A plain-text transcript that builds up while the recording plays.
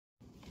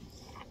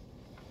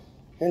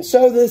And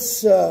so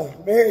this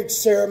marriage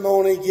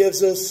ceremony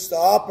gives us the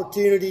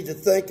opportunity to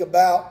think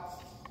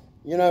about,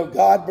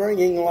 God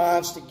bringing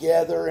lives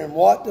together, and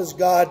what does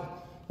God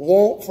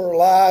want for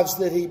lives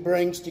that He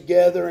brings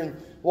together, and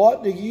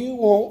what do you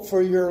want for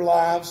your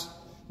lives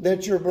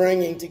that you're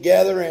bringing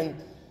together. And,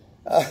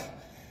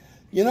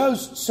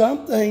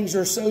 some things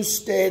are so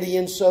steady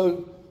and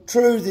so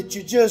true that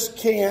you just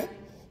can't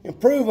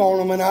improve on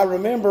them. And I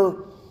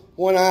remember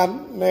when I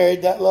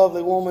married that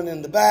lovely woman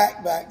in the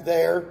back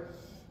there,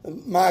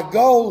 my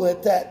goal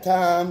at that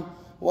time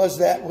was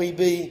that we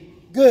be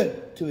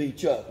good to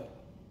each other.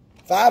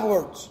 5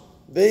 words.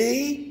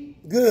 Be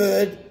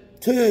good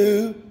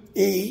to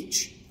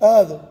each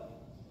other.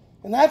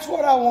 And that's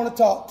what I want to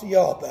talk to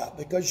y'all about.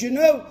 Because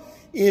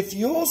if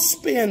you'll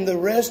spend the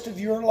rest of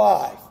your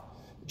life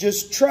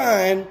just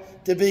trying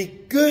to be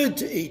good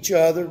to each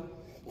other,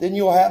 then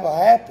you'll have a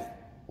happy,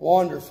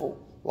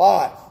 wonderful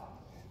life.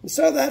 And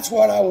so that's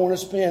what I want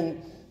to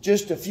spend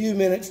just a few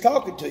minutes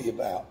talking to you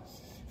about.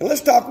 And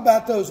let's talk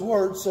about those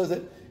words so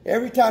that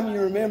every time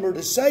you remember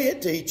to say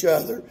it to each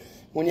other,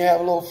 when you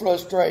have a little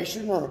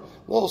frustration or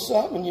a little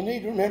something, you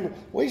need to remember,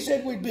 we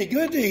said we'd be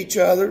good to each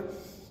other.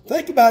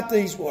 Think about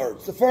these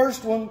words. The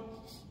first one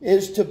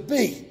is to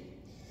be.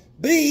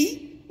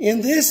 Be, in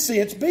this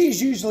sense, be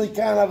is usually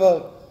kind of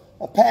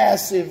a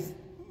passive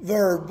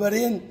verb. But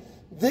in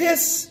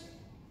this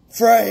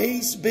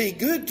phrase, be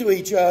good to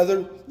each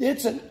other,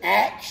 it's an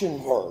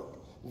action verb.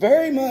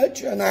 Very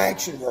much an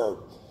action verb.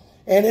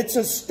 And it's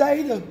a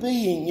state of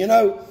being.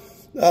 A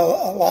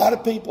lot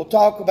of people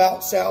talk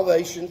about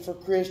salvation for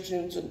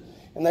Christians, and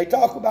they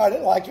talk about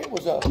it like it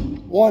was a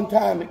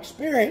one-time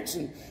experience.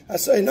 And I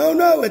say,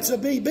 no, it's a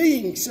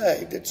being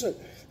saved. It's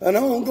an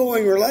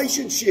ongoing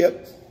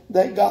relationship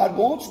that God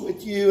wants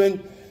with you.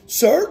 And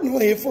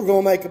certainly if we're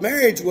going to make a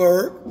marriage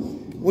work,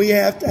 we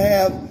have to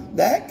have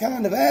that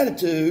kind of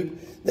attitude,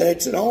 that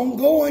it's an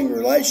ongoing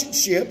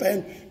relationship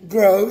and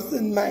growth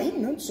and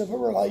maintenance of a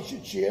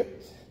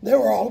relationship that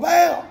we're all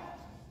about.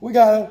 We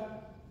got to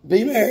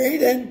be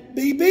married and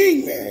be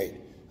being married.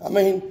 I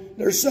mean,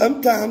 there's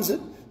sometimes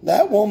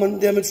that woman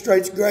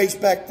demonstrates grace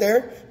back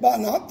there by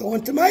not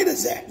throwing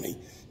tomatoes at me.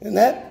 And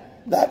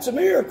that's a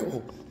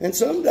miracle. And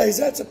some days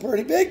that's a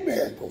pretty big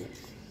miracle.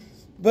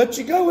 But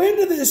you go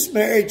into this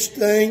marriage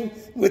thing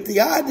with the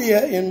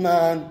idea in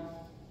mind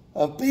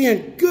of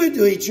being good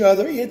to each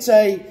other. It's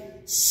a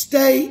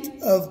state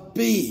of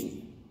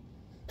being.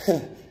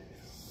 I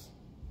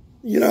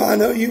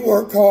know you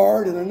work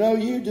hard, and I know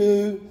you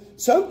do.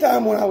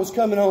 Sometime when I was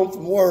coming home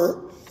from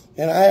work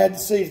and I had to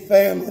see the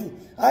family,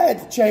 I had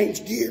to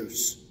change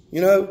gears,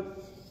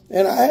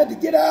 and I had to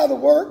get out of the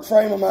work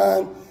frame of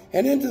mind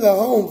and into the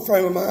home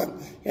frame of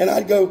mind. And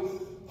I'd go,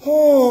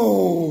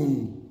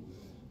 home.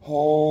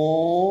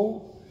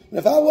 And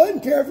if I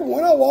wasn't careful,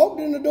 when I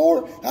walked in the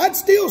door, I'd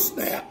still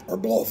snap or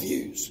blow a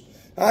fuse.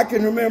 I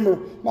can remember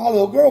my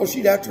little girl,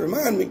 she'd have to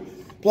remind me,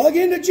 plug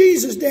into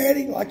Jesus,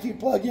 Daddy, like you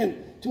plug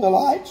in to a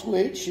light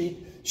switch.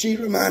 She'd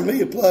remind me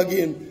to plug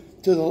in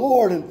to the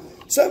Lord. And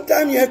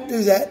sometimes you have to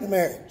do that in a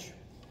marriage.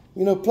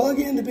 Plug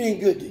into being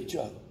good to each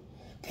other.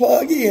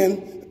 Plug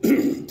in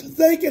to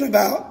thinking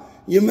about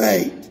your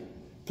mate.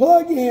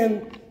 Plug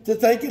in to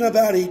thinking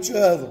about each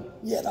other.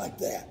 Yeah, like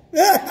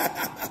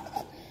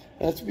that.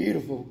 That's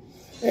beautiful.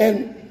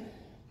 And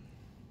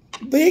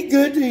be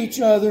good to each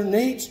other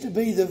needs to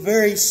be the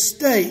very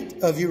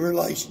state of your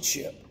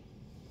relationship.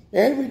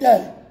 Every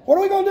day. What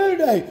are we going to do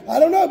today? I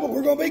don't know, but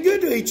we're going to be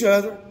good to each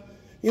other.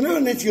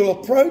 And if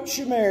you'll approach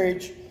your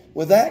marriage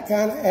with that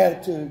kind of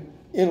attitude,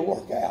 it'll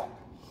work out.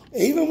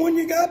 Even when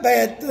you got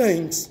bad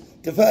things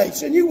to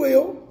face, and you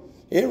will.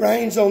 It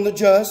rains on the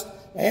just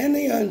and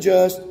the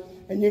unjust,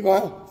 and you're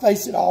going to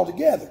face it all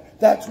together.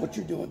 That's what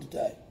you're doing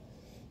today.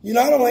 You're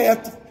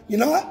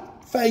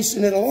not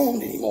facing it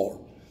alone anymore.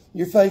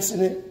 You're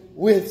facing it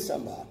with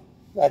somebody.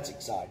 That's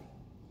exciting.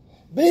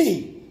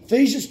 B,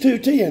 Ephesians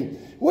 2:10.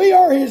 We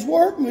are His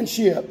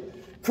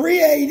workmanship,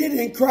 created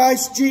in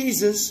Christ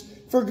Jesus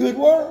for good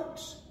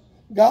works.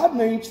 God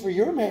means for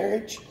your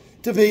marriage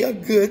to be a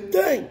good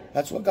thing.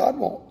 That's what God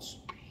wants.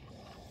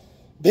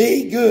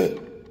 Be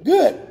good.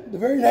 Good. The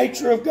very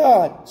nature of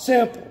God.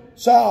 Simple,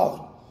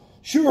 solid,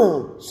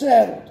 sure,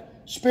 settled,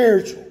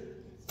 spiritual,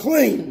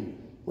 clean,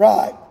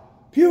 right,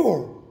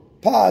 pure,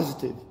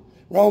 positive.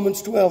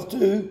 Romans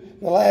 12:2,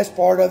 the last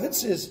part of it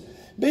says,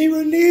 be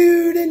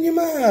renewed in your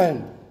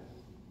mind,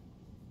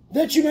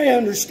 that you may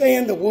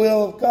understand the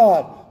will of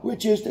God,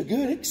 which is the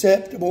good,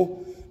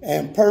 acceptable,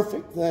 and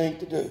perfect thing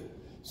to do.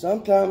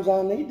 Sometimes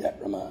I need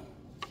that reminder.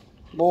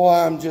 Boy,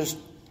 I'm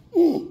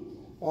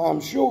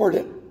sure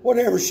that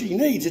whatever she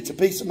needs, it's a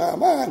piece of my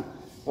mind.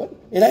 But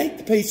it ain't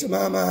the piece of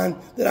my mind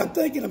that I'm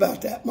thinking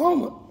about that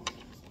moment.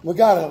 We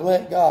got to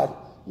let God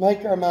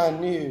make our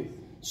mind new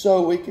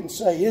so we can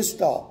say His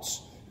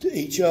thoughts to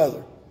each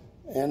other.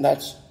 And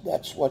that's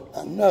what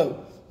I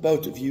know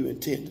both of you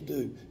intend to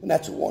do. And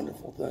that's a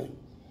wonderful thing.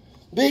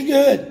 Be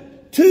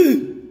good.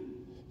 2,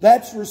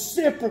 that's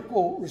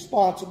reciprocal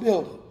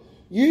responsibility.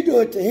 You do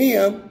it to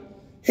Him,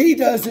 He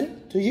does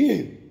it to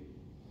you.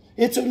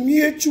 It's a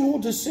mutual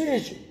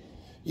decision.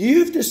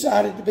 You've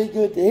decided to be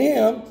good to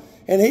him,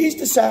 and he's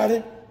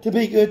decided to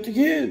be good to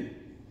you.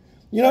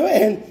 You know,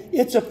 and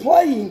it's a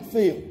playing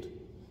field.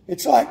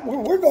 It's like,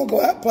 we're going to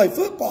go out and play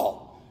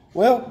football.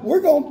 Well,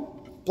 we're going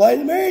to play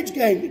the marriage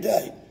game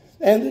today.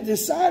 And the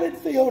decided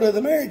field of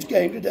the marriage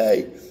game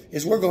today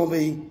is we're going to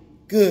be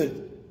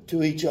good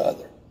to each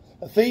other.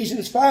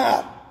 Ephesians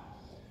 5.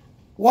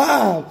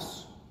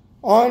 Wives,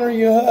 honor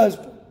your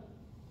husband.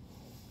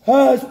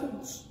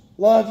 Husbands,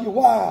 love your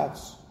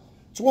wives.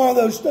 It's one of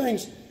those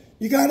things.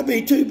 You got to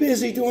be too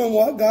busy doing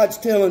what God's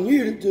telling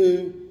you to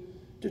do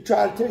to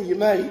try to tell your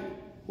mate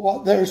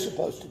what they're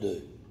supposed to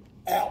do.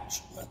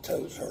 Ouch, my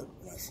toes hurt.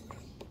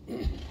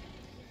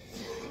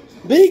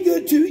 Be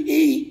good to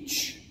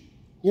each.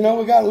 You know,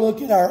 we got to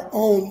look at our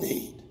own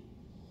need.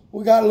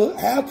 We got to look,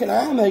 how can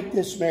I make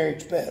this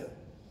marriage better?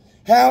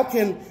 How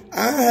can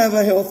I have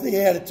a healthy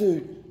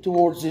attitude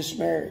towards this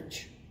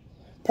marriage?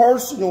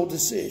 Personal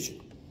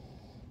decision.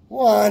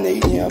 Well, I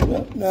need him,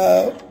 but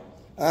no,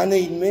 I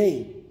need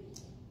me.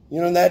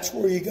 You know, that's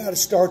where you got to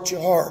start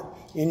your heart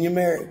in your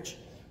marriage.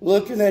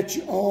 Looking at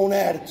your own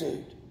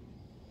attitude.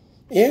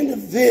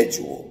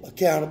 Individual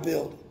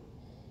accountability.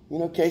 You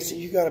know, Casey,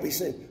 you got to be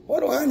saying, what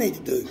do I need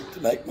to do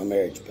to make my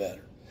marriage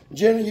better?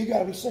 Jenna, you got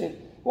to be saying,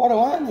 what do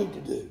I need to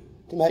do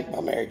to make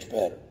my marriage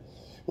better?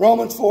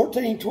 Romans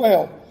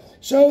 14:12.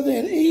 So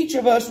then each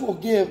of us will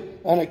give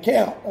an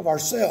account of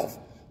ourselves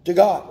to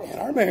God and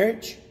our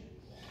marriage.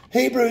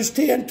 Hebrews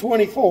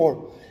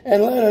 10:24.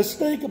 And let us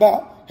think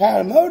about how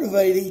to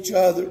motivate each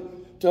other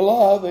to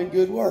love and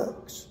good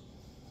works.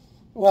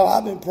 Well,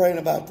 I've been praying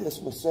about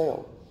this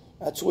myself.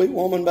 That sweet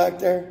woman back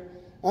there,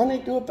 I need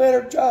to do a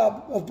better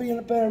job of being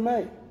a better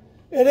mate.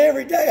 And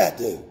every day I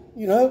do,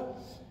 you know.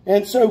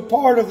 And so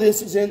part of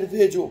this is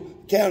individual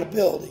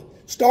accountability.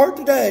 Start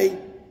today,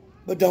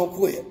 but don't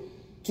quit.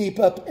 Keep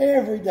up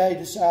every day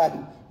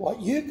deciding what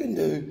you can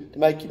do to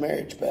make your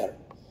marriage better.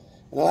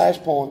 And the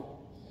last point,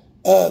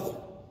 other.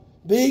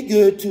 Be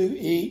good to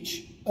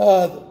each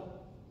other.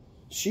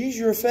 She's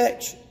your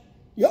affection.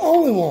 You're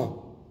only one.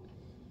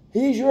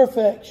 He's your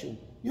affection.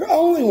 You're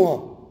only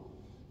one.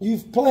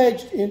 You've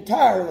pledged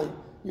entirely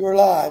your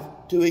life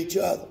to each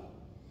other.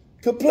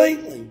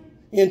 Completely,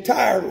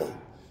 entirely,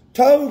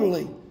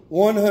 totally,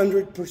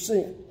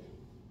 100%.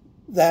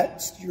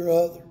 That's your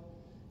other.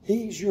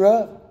 He's your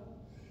other.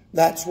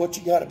 That's what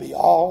you got to be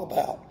all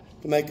about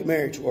to make a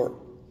marriage work.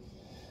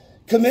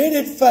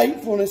 Committed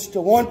faithfulness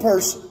to one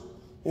person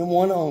and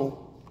one only.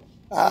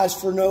 Eyes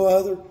for no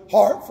other,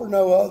 heart for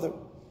no other.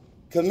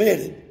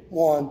 Committed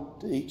one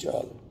to each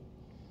other.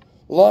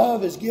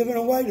 Love is given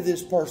away to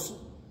this person.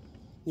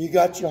 You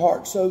got your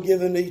heart so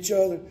given to each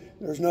other,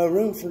 there's no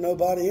room for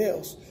nobody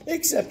else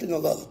except in the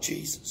love of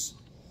Jesus.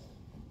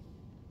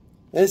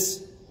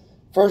 This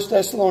 1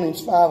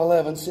 Thessalonians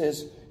 5:11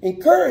 says,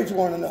 encourage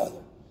one another.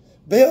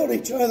 Build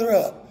each other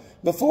up.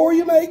 Before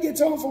your mate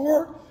gets home from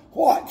work,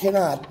 what can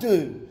I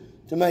do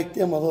to make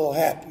them a little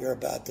happier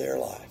about their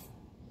life?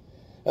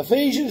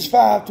 Ephesians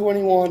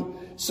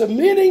 5:21,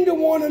 submitting to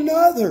one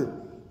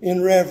another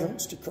in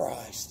reverence to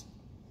Christ.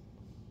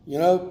 You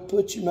know,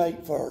 put your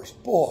mate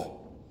first. Boy,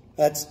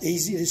 that's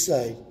easy to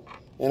say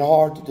and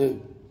hard to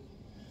do.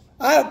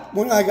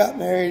 When I got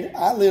married,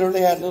 I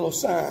literally had little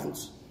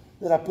signs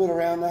that I put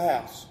around the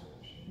house.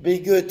 Be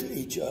good to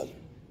each other.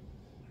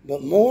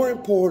 But more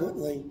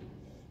importantly,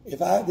 if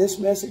this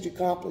message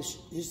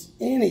accomplishes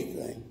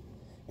anything,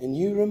 and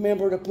you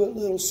remember to put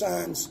little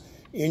signs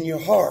in your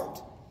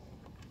heart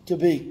to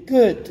be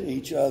good to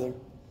each other,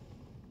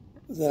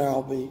 then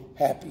I'll be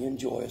happy and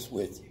joyous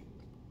with you.